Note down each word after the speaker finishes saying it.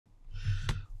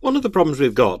One of the problems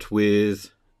we've got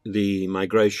with the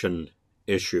migration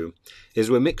issue is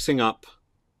we're mixing up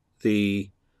the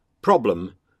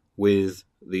problem with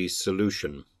the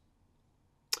solution.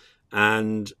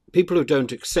 And people who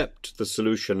don't accept the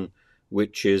solution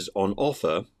which is on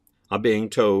offer are being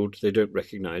told they don't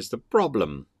recognise the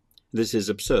problem. This is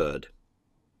absurd.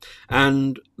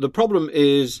 And the problem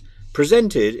is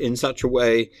presented in such a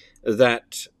way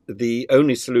that the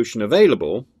only solution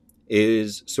available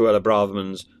is Suella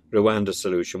Braverman's Rwanda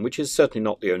solution, which is certainly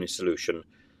not the only solution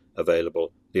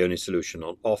available, the only solution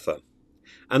on offer.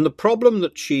 And the problem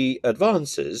that she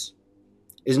advances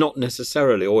is not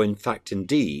necessarily, or in fact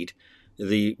indeed,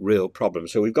 the real problem.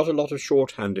 So we've got a lot of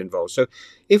shorthand involved. So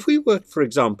if we were, for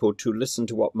example, to listen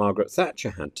to what Margaret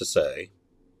Thatcher had to say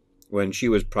when she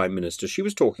was Prime Minister, she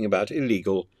was talking about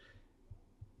illegal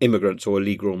immigrants or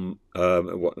illegal,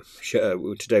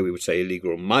 today we would say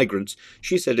illegal migrants.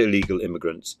 She said illegal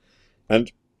immigrants.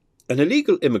 And an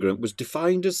illegal immigrant was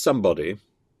defined as somebody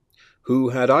who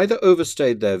had either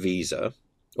overstayed their visa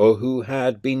or who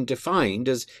had been defined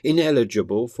as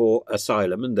ineligible for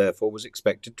asylum and therefore was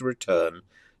expected to return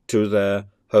to their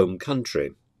home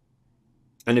country.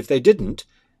 And if they didn't,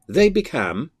 they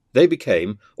became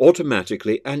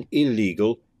automatically an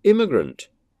illegal immigrant.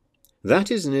 That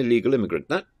is an illegal immigrant.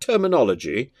 That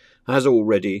terminology has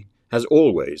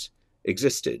always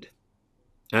existed.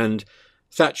 And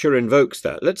Thatcher invokes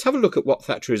that. Let's have a look at what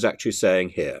Thatcher is actually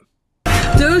saying here.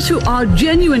 Those who are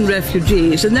genuine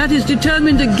refugees, and that is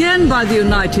determined again by the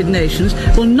United Nations,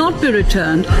 will not be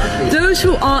returned. Those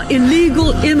who are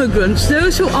illegal immigrants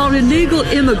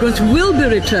will be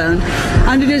returned.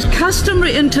 And it is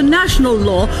customary international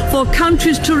law for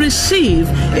countries to receive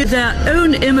their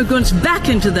own immigrants back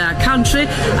into their country.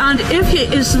 And if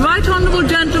the right honourable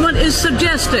gentleman is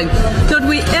suggesting that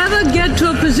we ever get to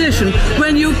a position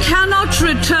when you cannot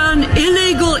return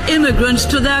illegal immigrants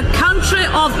to their country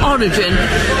of origin,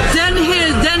 then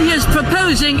he is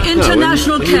proposing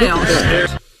international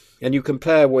chaos. And you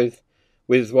compare with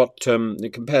what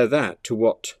compare that to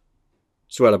what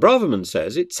Suella Braverman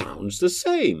says, it sounds the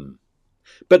same.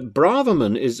 But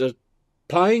Braverman is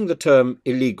applying the term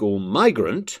illegal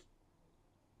migrant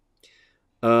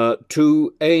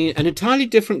to an entirely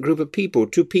different group of people,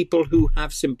 to people who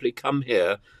have simply come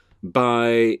here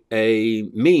by a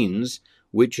means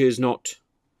which is not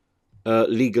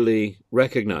legally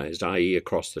recognised, i.e.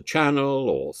 across the channel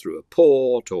or through a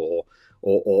port or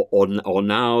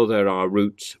now there are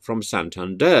routes from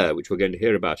Santander, which we're going to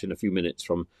hear about in a few minutes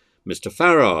from Mr.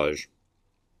 Farage.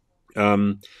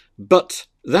 But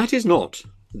that is not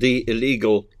the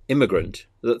illegal immigrant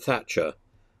that Thatcher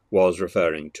was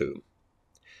referring to.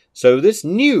 So this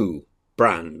new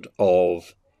brand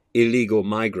of illegal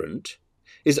migrant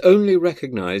is only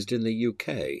recognised in the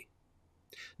UK.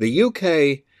 The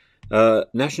UK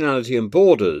Nationality and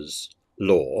Borders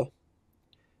law,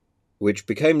 which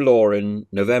became law in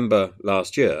November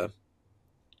last year,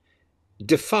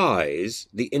 defies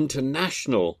the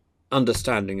international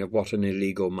understanding of what an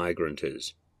illegal migrant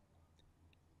is.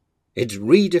 It's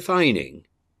redefining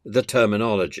the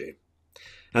terminology.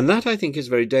 And that, I think, is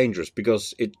very dangerous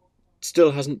because it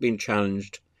still hasn't been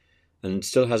challenged and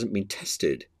still hasn't been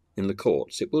tested in the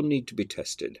courts. It will need to be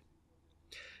tested.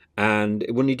 And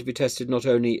it will need to be tested not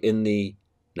only in the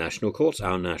national courts,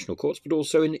 our national courts, but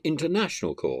also in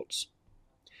international courts.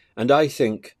 And I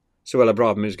think Suella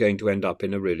Braverman is going to end up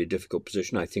in a really difficult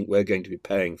position. I think we're going to be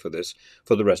paying for this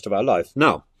for the rest of our life.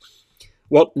 Now,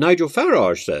 what Nigel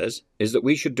Farage says is that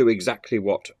we should do exactly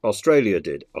what Australia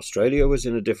did. Australia was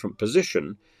in a different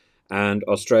position, and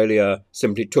Australia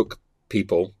simply took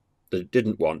people that it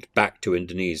didn't want back to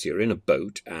Indonesia in a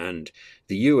boat, and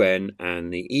the UN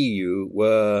and the EU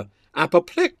were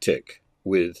apoplectic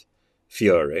with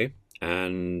fury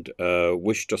and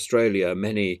wished Australia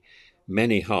many,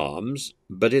 many harms,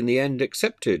 but in the end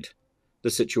accepted the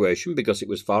situation because it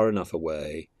was far enough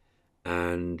away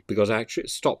and because actually it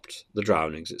stopped the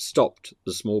drownings, it stopped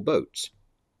the small boats.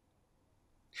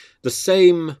 The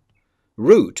same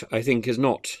route, I think, is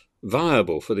not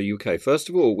viable for the UK. First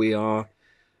of all, we are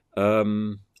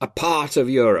a part of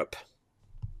Europe,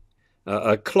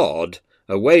 a clod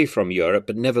away from Europe,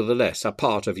 but nevertheless a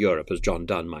part of Europe, as John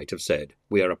Donne might have said.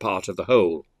 We are a part of the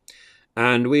whole.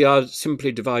 And we are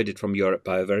simply divided from Europe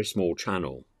by a very small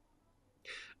channel.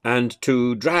 And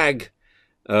to drag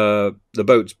the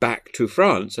boats back to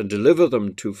France and deliver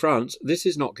them to France, this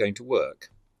is not going to work.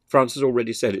 France has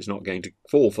already said it's not going to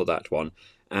fall for that one,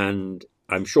 and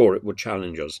I'm sure it would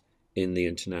challenge us in the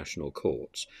international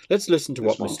courts. Let's listen to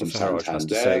what Mr. Farage has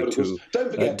to say to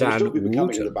Dan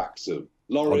Wootton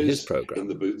on his programme. In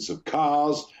the boots of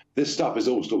cars this stuff is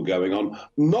all still going on,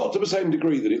 not to the same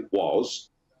degree that it was.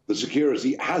 The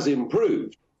security has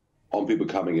improved on people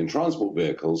coming in transport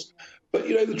vehicles. But,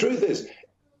 you know, the truth is,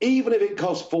 even if it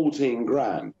costs 14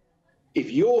 grand,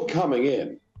 if you're coming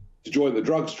in to join the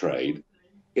drugs trade,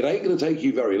 it ain't going to take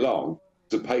you very long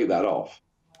to pay that off.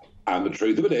 And the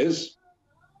truth of it is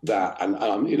that,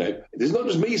 and you know, it's not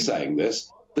just me saying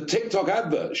this, the TikTok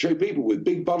adverts show people with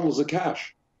big bundles of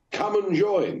cash. Come and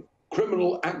join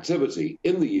criminal activity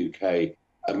in the UK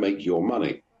and make your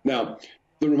money. Now,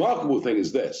 the remarkable thing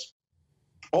is this.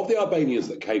 Of the Albanians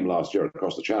that came last year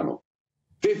across the Channel,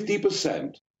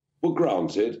 50% were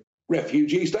granted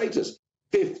refugee status.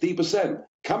 50%.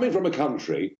 Coming from a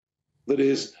country that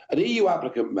is an EU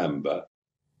applicant member,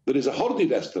 that is a holiday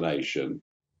destination,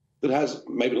 that has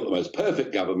maybe not the most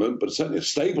perfect government, but certainly a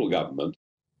stable government.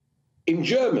 In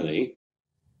Germany,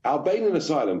 Albanian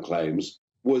asylum claims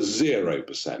were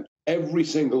 0%. Every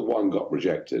single one got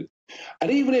rejected.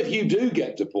 And even if you do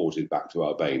get deported back to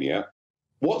Albania,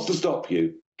 what's to stop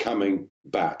you coming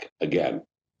back again?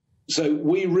 So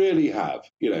we really have,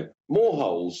 you know, more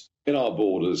holes in our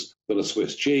borders than a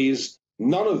Swiss cheese.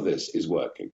 None of this is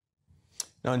working.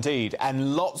 No, indeed.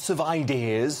 And lots of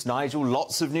ideas, Nigel,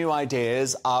 lots of new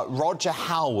ideas. Roger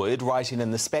Howard, writing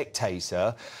in The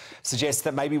Spectator, suggests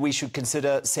that maybe we should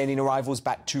consider sending arrivals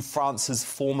back to France's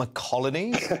former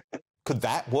colonies. Could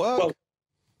that work?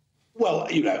 Well,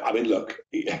 you know, I mean, look,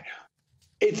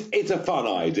 it's a fun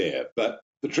idea, but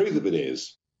the truth of it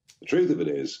is,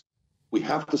 we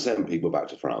have to send people back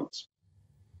to France.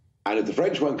 And if the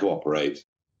French won't cooperate,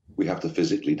 we have to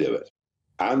physically do it.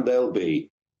 And there'll be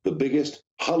the biggest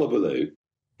hullabaloo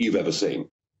you've ever seen.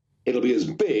 It'll be as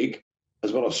big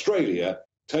as when Australia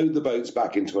towed the boats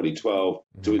back in 2012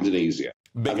 to Indonesia.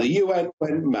 And the UN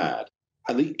went mad,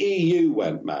 and the EU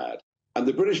went mad, and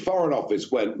the British Foreign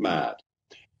Office went mad.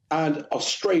 And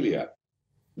Australia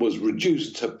was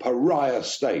reduced to pariah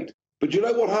state. But you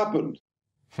know what happened?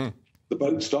 The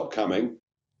boats stopped coming,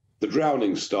 the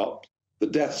drowning stopped, the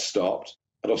deaths stopped,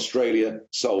 and Australia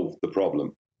solved the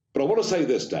problem. But I want to say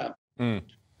this, Dan.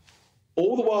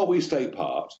 All the while we stay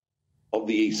part of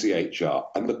the ECHR,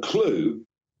 and the clue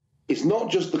is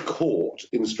not just the court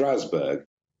in Strasbourg,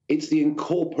 it's the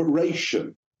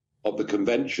incorporation of the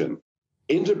convention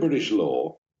into British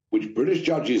law, which British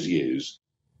judges use.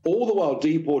 All the while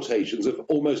deportations of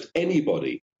almost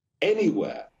anybody,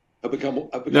 anywhere, have become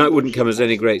now, it wouldn't come as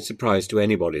any great surprise to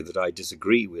anybody that I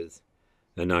disagree with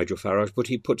Nigel Farage, but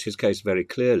he puts his case very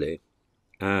clearly,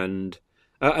 and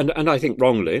I think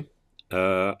wrongly.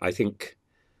 I think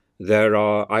there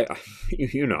are,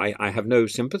 I have no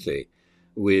sympathy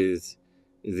with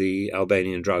the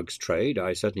Albanian drugs trade.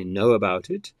 I certainly know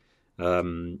about it,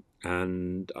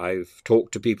 and I've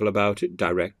talked to people about it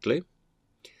directly.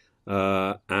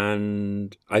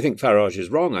 And I think Farage is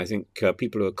wrong. I think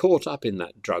people who are caught up in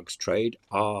that drugs trade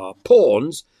are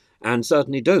pawns and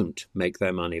certainly don't make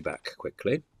their money back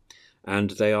quickly. And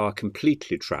they are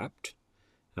completely trapped.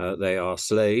 They are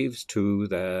slaves to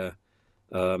their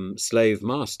slave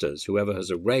masters. Whoever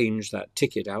has arranged that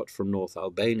ticket out from North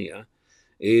Albania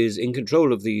is in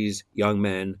control of these young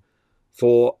men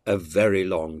for a very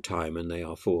long time, and they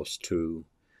are forced to,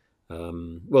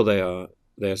 they are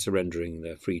surrendering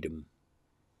their freedom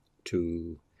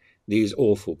to these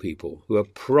awful people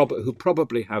who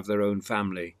probably have their own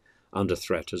family under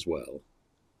threat as well.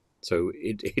 So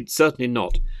it's certainly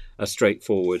not a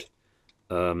straightforward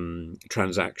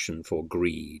transaction for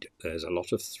greed. There's a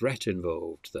lot of threat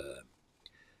involved there.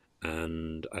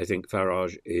 And I think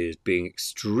Farage is being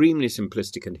extremely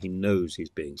simplistic, and he knows he's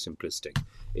being simplistic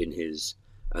in his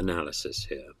analysis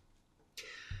here.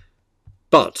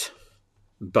 But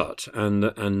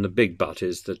the big but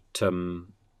is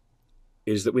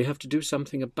that we have to do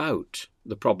something about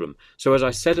the problem. So as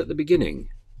I said at the beginning,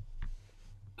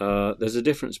 there's a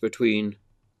difference between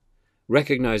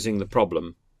recognizing the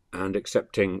problem and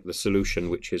accepting the solution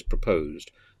which is proposed.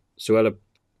 Suella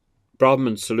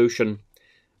Braverman's solution,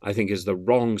 I think, is the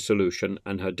wrong solution,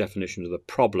 and her definition of the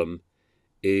problem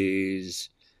is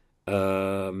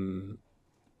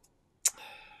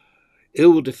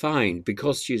ill-defined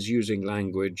because she is using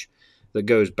language that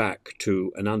goes back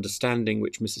to an understanding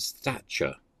which Mrs.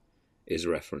 Thatcher is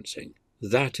referencing.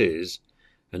 That is,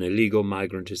 an illegal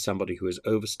migrant is somebody who has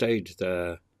overstayed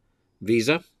their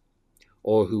visa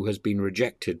or who has been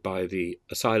rejected by the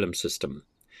asylum system.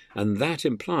 And that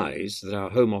implies that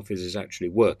our Home Office is actually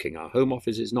working. Our Home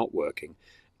Office is not working.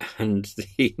 And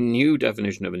the new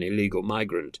definition of an illegal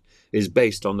migrant is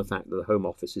based on the fact that the Home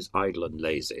Office is idle and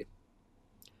lazy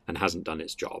and hasn't done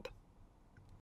its job.